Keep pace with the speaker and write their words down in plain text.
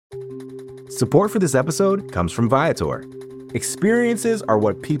Support for this episode comes from Viator. Experiences are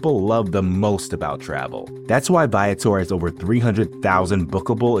what people love the most about travel. That's why Viator has over 300,000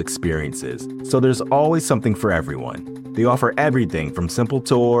 bookable experiences, so there's always something for everyone. They offer everything from simple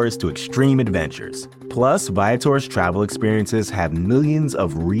tours to extreme adventures. Plus, Viator's travel experiences have millions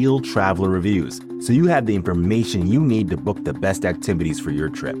of real traveler reviews, so you have the information you need to book the best activities for your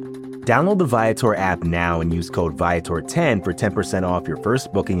trip. Download the Viator app now and use code Viator10 for 10% off your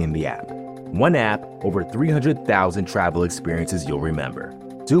first booking in the app. One app, over 300,000 travel experiences you'll remember.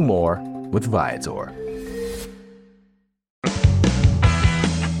 Do more with Viator.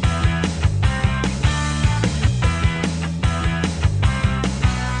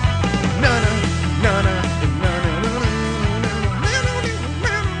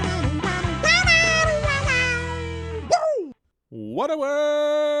 What a world!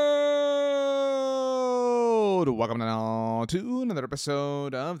 Welcome now to another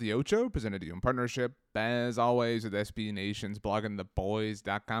episode of the Ocho, presented to you in partnership, as always, with SB Nation's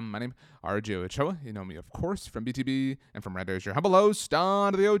bloggingtheboys.com. My name is RJ Ochoa. You know me, of course, from BTB and from Red your humble host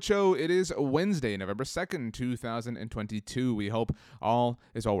on the Ocho. It is Wednesday, November 2nd, 2022. We hope all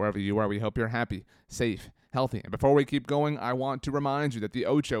is well wherever you are. We hope you're happy, safe, healthy. And before we keep going, I want to remind you that the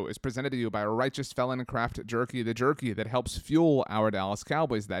Ocho is presented to you by Righteous Felon Craft Jerky, the jerky that helps fuel our Dallas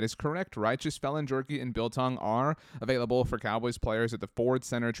Cowboys. That is correct. Righteous Felon Jerky and Biltong are available for Cowboys players at the Ford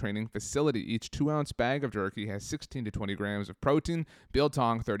Center Training Facility. Each 2-ounce bag of jerky has 16 to 20 grams of protein,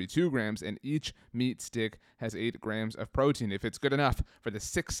 Biltong 32 grams, and each meat stick has 8 grams of protein. If it's good enough for the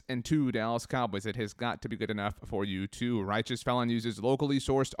 6-2 Dallas Cowboys, it has got to be good enough for you too. Righteous Felon uses locally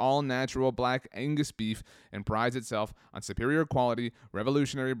sourced all-natural black Angus beef and prides itself on superior quality,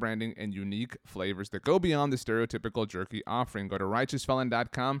 revolutionary branding, and unique flavors that go beyond the stereotypical jerky offering. Go to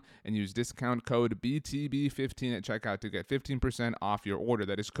righteousfelon.com and use discount code BTB15 at checkout to get 15% off your order.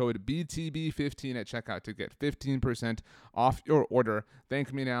 That is code BTB15 at checkout to get 15% off your order.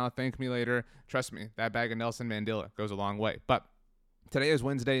 Thank me now, thank me later. Trust me, that bag of Nelson Mandela goes a long way. But today is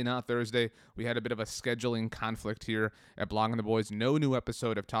Wednesday, not Thursday. We had a bit of a scheduling conflict here at Blogging the Boys. No new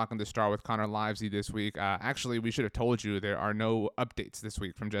episode of Talking the Star with Connor Livesey this week. Actually, we should have told you there are no updates this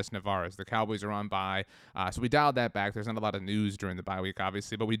week from Jess Navarez. The Cowboys are on bye, so we dialed that back. There's not a lot of news during the bye week,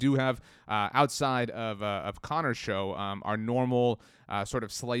 obviously, but we do have, outside of Connor's show, our normal sort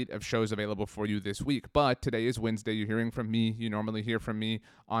of slate of shows available for you this week. But today is Wednesday. You're hearing from me. You normally hear from me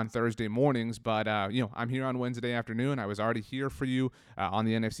on Thursday mornings, but I'm here on Wednesday afternoon. I was already here for you on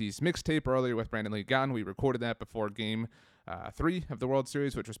the NFC's mixtape earlier with Brandon Lee Gowton. We recorded that before Game 3 of the World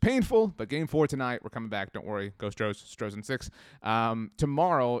Series, which was painful, but Game 4 tonight, we're coming back. Don't worry. Go Stros in 6.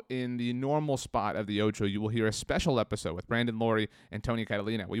 Tomorrow, in the normal spot of the Ocho, you will hear a special episode with Brandon Laurie and Tony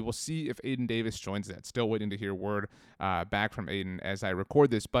Catalina. We will see if Aiden Davis joins that. Still waiting to hear word back from Aiden as I record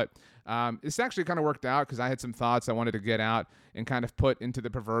this, but it's actually kind of worked out because I had some thoughts I wanted to get out and kind of put into the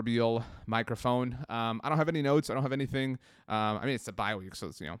proverbial microphone. I don't have any notes. I don't have anything. It's a bye week, so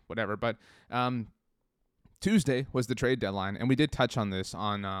it's, whatever, but Tuesday was the trade deadline, and we did touch on this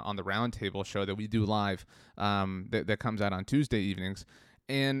on the Roundtable show that we do live that comes out on Tuesday evenings.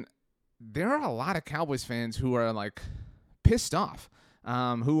 And there are a lot of Cowboys fans who are like pissed off,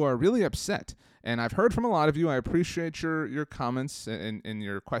 who are really upset. And I've heard from a lot of you. I appreciate your comments and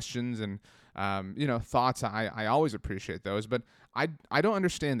your questions and thoughts. I always appreciate those, but I don't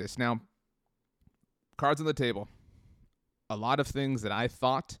understand this. Now, cards on the table. A lot of things that I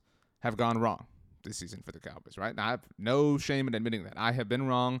thought have gone wrong this season for the Cowboys, right? Now, I have no shame in admitting that. I have been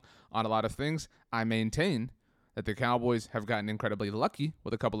wrong on a lot of things. I maintain that the Cowboys have gotten incredibly lucky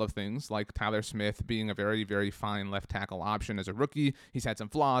with a couple of things, like Tyler Smith being a very, very fine left tackle option as a rookie. He's had some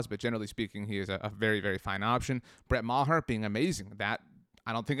flaws, but generally speaking, he is a very, very fine option. Brett Maher being amazing. That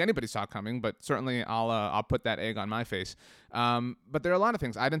I don't think anybody saw coming, but certainly I'll put that egg on my face. But there are a lot of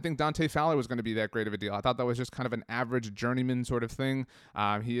things. I didn't think Dante Fowler was going to be that great of a deal. I thought that was just kind of an average journeyman sort of thing.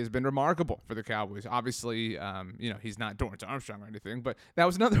 He has been remarkable for the Cowboys. Obviously, he's not Dorrance Armstrong or anything, but that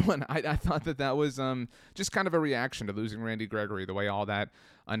was another one. I thought that was just kind of a reaction to losing Randy Gregory, the way all that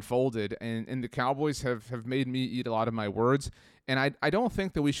unfolded. And the Cowboys have made me eat a lot of my words. And I don't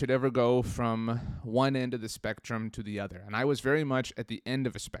think that we should ever go from one end of the spectrum to the other. And I was very much at the end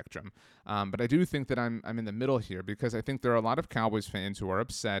of a spectrum. But I do think that I'm in the middle here because I think there are a lot of Cowboys fans who are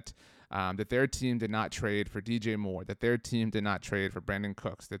upset that their team did not trade for DJ Moore, that their team did not trade for Brandon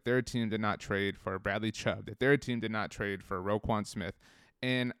Cooks, that their team did not trade for Bradley Chubb, that their team did not trade for Roquan Smith.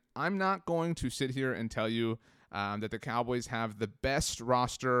 And I'm not going to sit here and tell you that the Cowboys have the best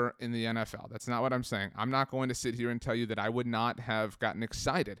roster in the NFL. That's not what I'm saying. I'm not going to sit here and tell you that I would not have gotten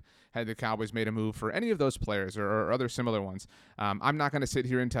excited had the Cowboys made a move for any of those players or other similar ones. I'm not going to sit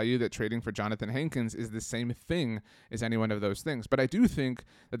here and tell you that trading for Jonathan Hankins is the same thing as any one of those things. But I do think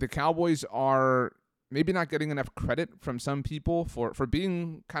that the Cowboys are maybe not getting enough credit from some people for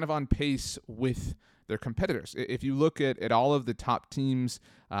being kind of on pace with their competitors. If you look at all of the top teams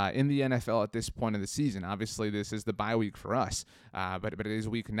in the NFL at this point of the season, obviously this is the bye week for us, but it is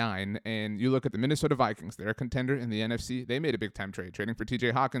week 9, and you look at the Minnesota Vikings, they're a contender in the NFC. They made a big-time trade, trading for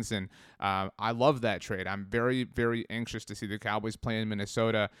TJ Hawkinson. I love that trade. I'm very, very anxious to see the Cowboys play in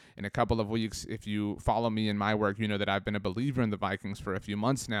Minnesota in a couple of weeks. If you follow me in my work, you know that I've been a believer in the Vikings for a few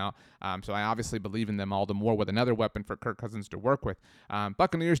months now, so I obviously believe in them all the more with another weapon for Kirk Cousins to work with.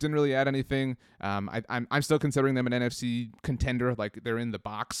 Buccaneers didn't really add anything. I'm still considering them an NFC contender, like they're in the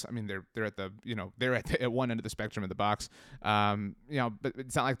box. I mean, they're at the at one end of the spectrum of the box. But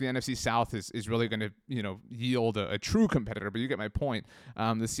it's not like the NFC South is really going to yield a true competitor. But you get my point.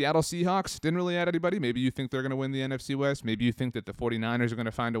 The Seattle Seahawks didn't really add anybody. Maybe you think they're going to win the NFC West. Maybe you think that the 49ers are going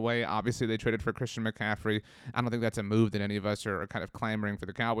to find a way. Obviously, they traded for Christian McCaffrey. I don't think that's a move that any of us are kind of clamoring for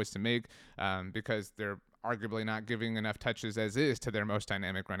the Cowboys to make because they're arguably not giving enough touches as is to their most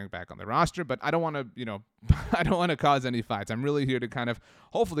dynamic running back on the roster. But I don't want to, I don't want to cause any fights. I'm really here to kind of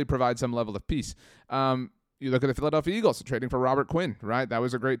hopefully provide some level of peace. You look at the Philadelphia Eagles trading for Robert Quinn, right? That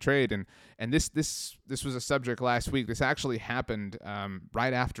was a great trade. And this was a subject last week. This actually happened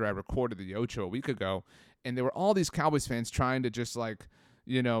right after I recorded the Ocho a week ago. And there were all these Cowboys fans trying to just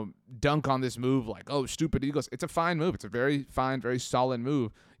dunk on this move like, oh, stupid Eagles. It's a fine move. It's a very fine, very solid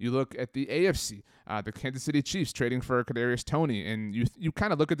move. You look at the AFC, the Kansas City Chiefs trading for Kadarius Toney, and you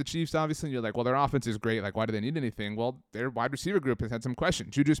kind of look at the Chiefs, obviously, and you're like, well, their offense is great. Like, why do they need anything? Well, their wide receiver group has had some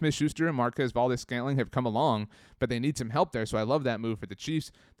questions. Juju Smith-Schuster and Marquez Valdes-Scantling have come along, but they need some help there, so I love that move for the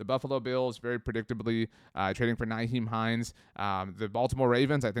Chiefs. The Buffalo Bills, very predictably, trading for Nyheim Hines. The Baltimore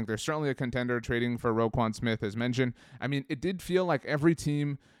Ravens, I think they're certainly a contender, trading for Roquan Smith, as mentioned. I mean, it did feel like every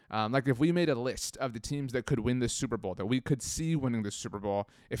team, like if we made a list of the teams that could win this Super Bowl, that we could see winning the Super Bowl,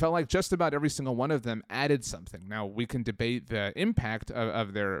 it felt like just about every single one of them added something. Now, we can debate the impact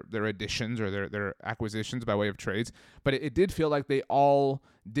of their additions or their acquisitions by way of trades, but it did feel like they all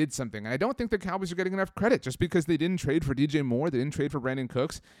did something. And I don't think the Cowboys are getting enough credit just because they didn't trade for DJ Moore, they didn't trade for Brandon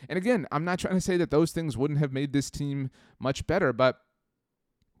Cooks. And again, I'm not trying to say that those things wouldn't have made this team much better, but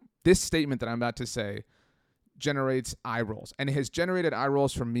this statement that I'm about to say generates eye rolls, and it has generated eye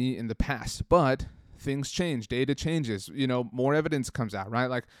rolls for me in the past, but things change, data changes, more evidence comes out, right?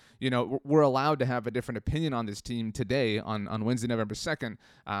 Like, we're allowed to have a different opinion on this team today on Wednesday, November 2nd,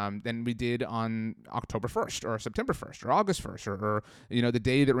 than we did on October 1st or September 1st or August 1st or the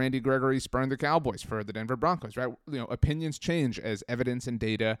day that Randy Gregory spurned the Cowboys for the Denver Broncos, right? Opinions change as evidence and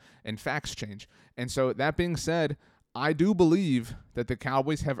data and facts change. And so that being said, I do believe that the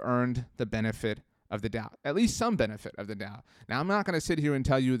Cowboys have earned the benefit of the doubt, at least some benefit of the doubt. Now, I'm not going to sit here and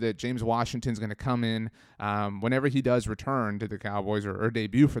tell you that James Washington's going to come in whenever he does return to the Cowboys or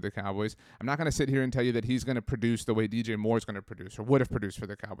debut for the Cowboys. I'm not going to sit here and tell you that he's going to produce the way DJ Moore's going to produce or would have produced for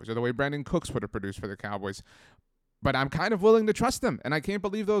the Cowboys or the way Brandon Cooks would have produced for the Cowboys. But I'm kind of willing to trust them, and I can't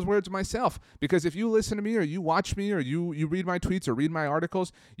believe those words myself, because if you listen to me or you watch me or you read my tweets or read my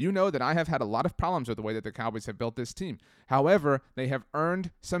articles, you know that I have had a lot of problems with the way that the Cowboys have built this team. However, they have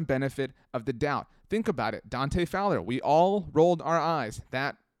earned some benefit of the doubt. Think about it. Dante Fowler, we all rolled our eyes.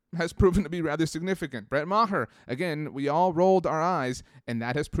 That has proven to be rather significant. Brett Maher, again, we all rolled our eyes, and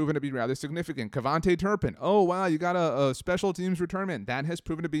that has proven to be rather significant. Kevontae Turpin, oh, wow, you got a special teams returnman. That has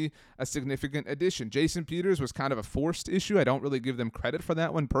proven to be a significant addition. Jason Peters was kind of a forced issue. I don't really give them credit for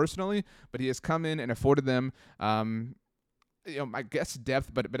that one personally, but he has come in and afforded them I guess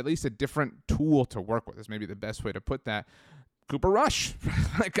depth, but at least a different tool to work with is maybe the best way to put that. Cooper Rush.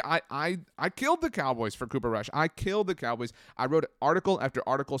 Like I killed the Cowboys for Cooper Rush. I killed the Cowboys. I wrote article after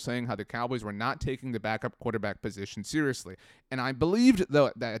article saying how the Cowboys were not taking the backup quarterback position seriously. And I believed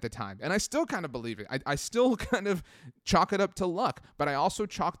that at the time. And I still kind of believe it. I still kind of chalk it up to luck. But I also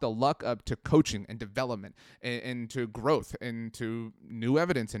chalk the luck up to coaching and development and to growth and to new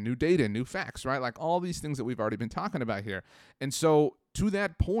evidence and new data and new facts, right? Like all these things that we've already been talking about here. And so to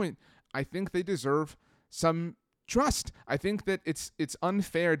that point, I think they deserve some trust. I think that it's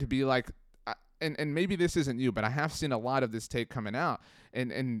unfair to be like, and maybe this isn't you, but I have seen a lot of this take coming out,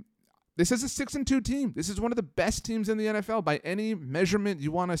 and this is a 6-2 team. This is one of the best teams in the NFL by any measurement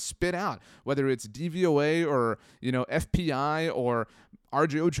you want to spit out, whether it's DVOA or FPI or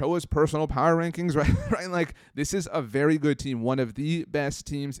RJ Ochoa's personal power rankings, right? Right? Like, this is a very good team, one of the best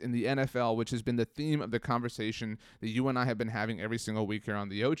teams in the NFL, which has been the theme of the conversation that you and I have been having every single week here on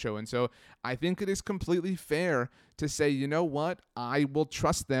the Ocho. And so I think it is completely fair to say, you know what? I will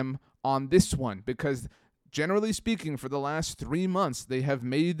trust them on this one, because generally speaking, for the last 3 months, they have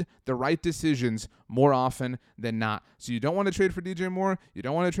made the right decisions more often than not. So you don't want to trade for DJ Moore. You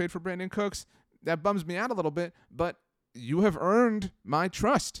don't want to trade for Brandon Cooks. That bums me out a little bit, but you have earned my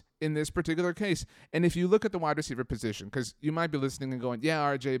trust in this particular case. And if you look at the wide receiver position, because you might be listening and going, yeah,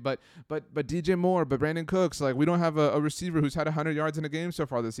 RJ, but DJ Moore, but Brandon Cooks, like, we don't have a receiver who's had 100 yards in a game so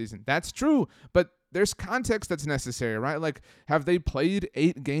far this season. That's true, but there's context that's necessary, right? Like, have they played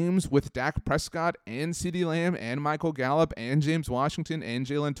 8 games with Dak Prescott and CeeDee Lamb and Michael Gallup and James Washington and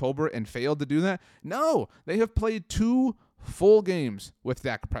Jalen Tolbert and failed to do that? No, they have played 2 full games with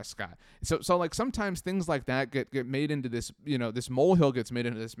Dak Prescott. So like, sometimes things like that get made into this, this molehill gets made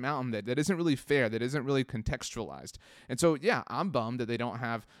into this mountain that isn't really fair, that isn't really contextualized. And so, yeah, I'm bummed that they don't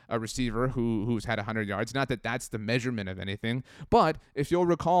have a receiver who's had 100 yards. Not that that's the measurement of anything, but if you'll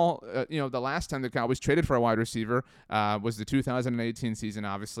recall, the last time the Cowboys traded for a wide receiver was the 2018 season,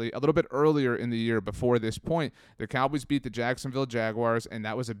 obviously. A little bit earlier in the year before this point, the Cowboys beat the Jacksonville Jaguars, and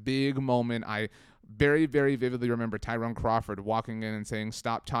that was a big moment. I very, very vividly remember Tyrone Crawford walking in and saying,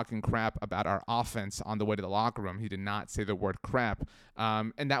 "Stop talking crap about our offense" on the way to the locker room. He did not say the word crap.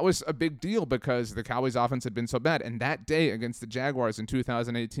 And that was a big deal because the Cowboys offense had been so bad. And that day against the Jaguars in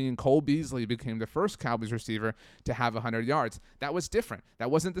 2018, Cole Beasley became the first Cowboys receiver to have 100 yards. That was different.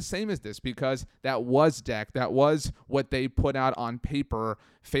 That wasn't the same as this because that was Dak. That was what they put out on paper,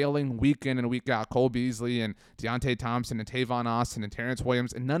 failing week in and week out. Cole Beasley and Deontay Thompson and Tavon Austin and Terrence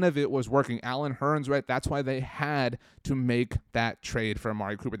Williams, and none of it was working. Alan Hearns, right? That's why they had to make that trade for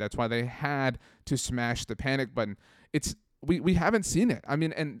Amari Cooper. That's why they had to smash the panic button. We haven't seen it. I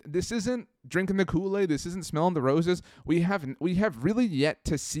mean, and this isn't drinking the Kool-Aid. This isn't smelling the roses. We have really yet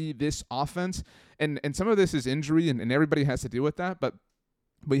to see this offense, and some of this is injury, and everybody has to deal with that, but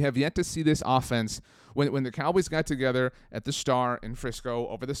we have yet to see this offense. When the Cowboys got together at the Star in Frisco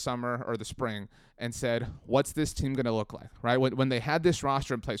over the summer or the spring and said, what's this team going to look like, right? When they had this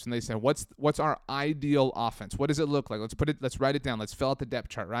roster in place, when they said, what's our ideal offense? What does it look like? Let's write it down. Let's fill out the depth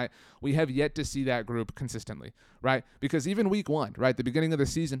chart, right? We have yet to see that group consistently, right? Because even week 1, right, the beginning of the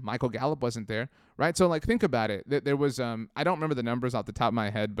season, Michael Gallup wasn't there, right? So, like, think about it. There was, I don't remember the numbers off the top of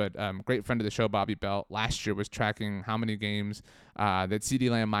my head, but great friend of the show, Bobby Bell, last year was tracking how many games that CeeDee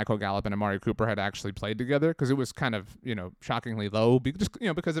Lamb, Michael Gallup, and Amari Cooper had actually played together, because it was kind of, shockingly low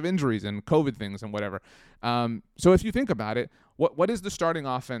because of injuries and COVID things and whatever. So if you think about it, what is the starting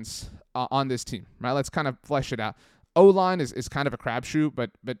offense on this team, right? Let's kind of flesh it out. O-line is kind of a crapshoot,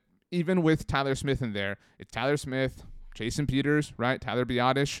 but even with Tyler Smith in there, it's Tyler Smith, Jason Peters, right? Tyler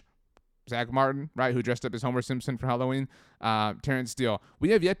Biotish, Zach Martin, right, who dressed up as Homer Simpson for Halloween, Terrence Steele. We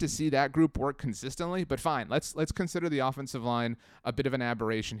have yet to see that group work consistently, but fine. Let's consider the offensive line a bit of an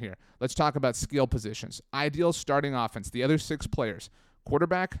aberration here. Let's talk about skill positions. Ideal starting offense, the other 6 players.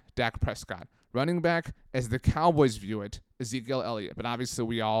 Quarterback, Dak Prescott. Running back, as the Cowboys view it, Ezekiel Elliott. But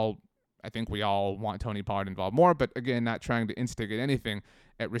obviously I think we all want Tony Pollard involved more, but again, not trying to instigate anything.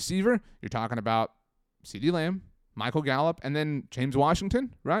 At receiver, you're talking about CeeDee Lamb, Michael Gallup, and then James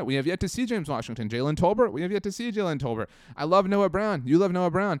Washington, right? We have yet to see James Washington. Jalen Tolbert, we have yet to see Jalen Tolbert. I love Noah Brown. You love Noah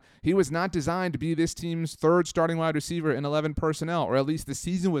Brown. He was not designed to be this team's 3rd starting wide receiver in 11 personnel, or at least the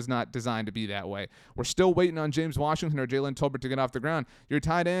season was not designed to be that way. We're still waiting on James Washington or Jalen Tolbert to get off the ground. Your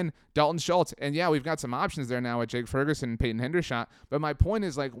tight end, Dalton Schultz, and yeah, we've got some options there now with Jake Ferguson and Peyton Hendershot, but my point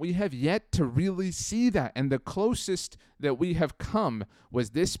is, like, we have yet to really see that, and the closest that we have come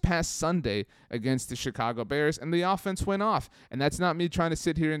was this past Sunday against the Chicago Bears, and the offense went off. And that's not me trying to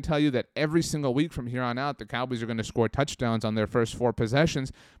sit here and tell you that every single week from here on out the Cowboys are going to score touchdowns on their first 4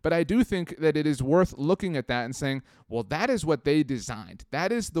 possessions, but I do think that it is worth looking at that and saying, well, that is what they designed.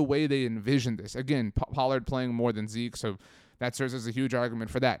 That is the way they envisioned this. Again, Pollard playing more than Zeke, so that serves as a huge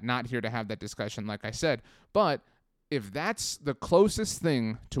argument for that. Not here to have that discussion, like I said, but if that's the closest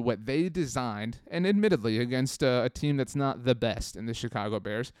thing to what they designed, and admittedly against a team that's not the best in the Chicago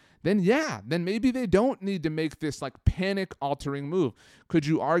Bears, then maybe they don't need to make this like panic-altering move. Could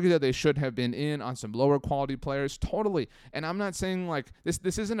you argue that they should have been in on some lower quality players? Totally. And I'm not saying like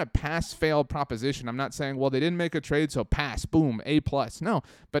this isn't a pass-fail proposition. I'm not saying, well, they didn't make a trade, so pass, boom, A+. No,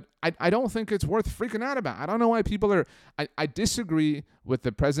 but I don't think it's worth freaking out about. I don't know why people are – I disagree with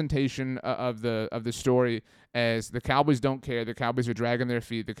the presentation of the story as the Cowboys don't care. The Cowboys are dragging their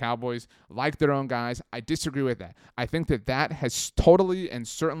feet. The Cowboys like their own guys. I disagree with that. I think that has totally and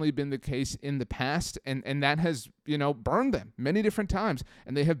certainly definitely been the case in the past, and that has, burned them many different times,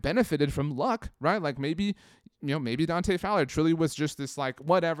 and they have benefited from luck, right? Like maybe Dante Fowler truly was just this like,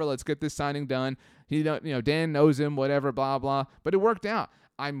 whatever, let's get this signing done. Dan knows him, whatever, blah, blah, but it worked out.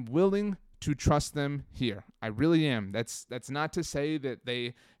 I'm willing to trust them here. I really am. That's not to say that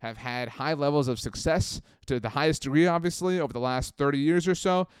they have had high levels of success to the highest degree, obviously, over the last 30 years or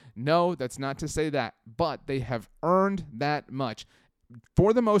so. No, that's not to say that. But they have earned that much.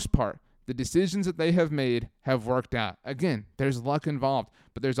 For the most part, the decisions that they have made have worked out. Again, there's luck involved,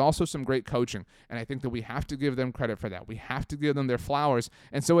 but there's also some great coaching, and I think that we have to give them credit for that. We have to give them their flowers,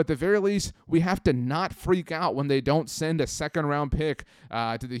 and so at the very least, we have to not freak out when they don't send a second-round pick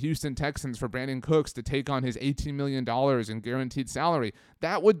to the Houston Texans for Brandon Cooks to take on his $18 million in guaranteed salary.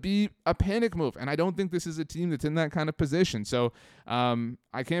 That would be a panic move, and I don't think this is a team that's in that kind of position. So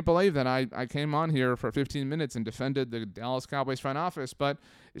I can't believe that I came on here for 15 minutes and defended the Dallas Cowboys front office, but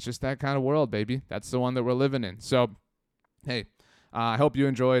it's just that kind of world, baby. That's the one that we're living in. So, hey, I hope you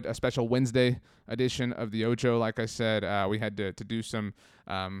enjoyed a special Wednesday edition of the Ocho. Like I said, we had to do some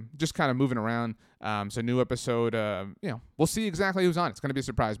just kind of moving around. So new episode, we'll see exactly who's on. It's going to be a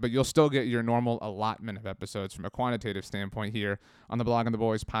surprise, but you'll still get your normal allotment of episodes from a quantitative standpoint here on the Blog and the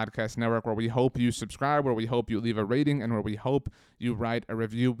Boys Podcast Network, where we hope you subscribe, where we hope you leave a rating, and where we hope you write a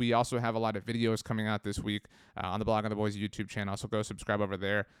review. We also have a lot of videos coming out this week on the Blog and the Boys YouTube channel, so go subscribe over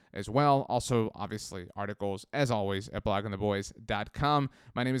there as well. Also, obviously, articles, as always, at blogandtheboys.com.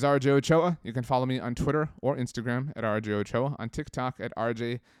 My name is RJ Ochoa. You can follow me on Twitter or Instagram at RJ Ochoa, on TikTok at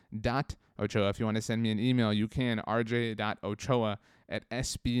RJ.Ochoa. If you want to send me an email, you can,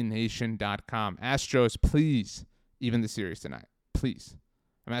 rj.ochoa@sbnation.com. Astros, please, even the series tonight. Please.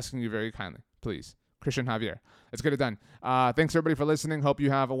 I'm asking you very kindly. Please. Christian Javier. Let's get it done. Thanks, everybody, for listening. Hope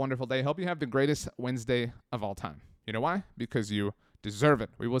you have a wonderful day. Hope you have the greatest Wednesday of all time. You know why? Because you deserve it.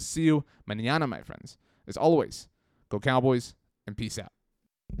 We will see you mañana, my friends. As always, go Cowboys and peace out.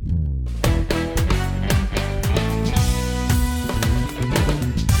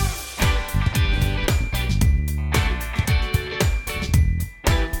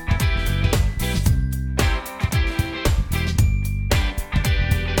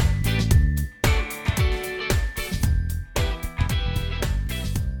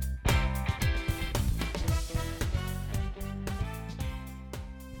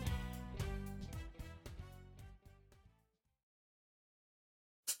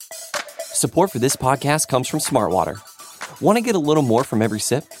 Support for this podcast comes from Smartwater. Want to get a little more from every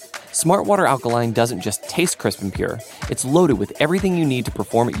sip? Smartwater Alkaline doesn't just taste crisp and pure. It's loaded with everything you need to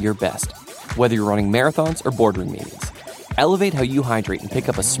perform at your best, whether you're running marathons or boardroom meetings. Elevate how you hydrate and pick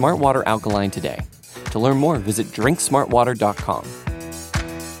up a Smartwater Alkaline today. To learn more, visit drinksmartwater.com.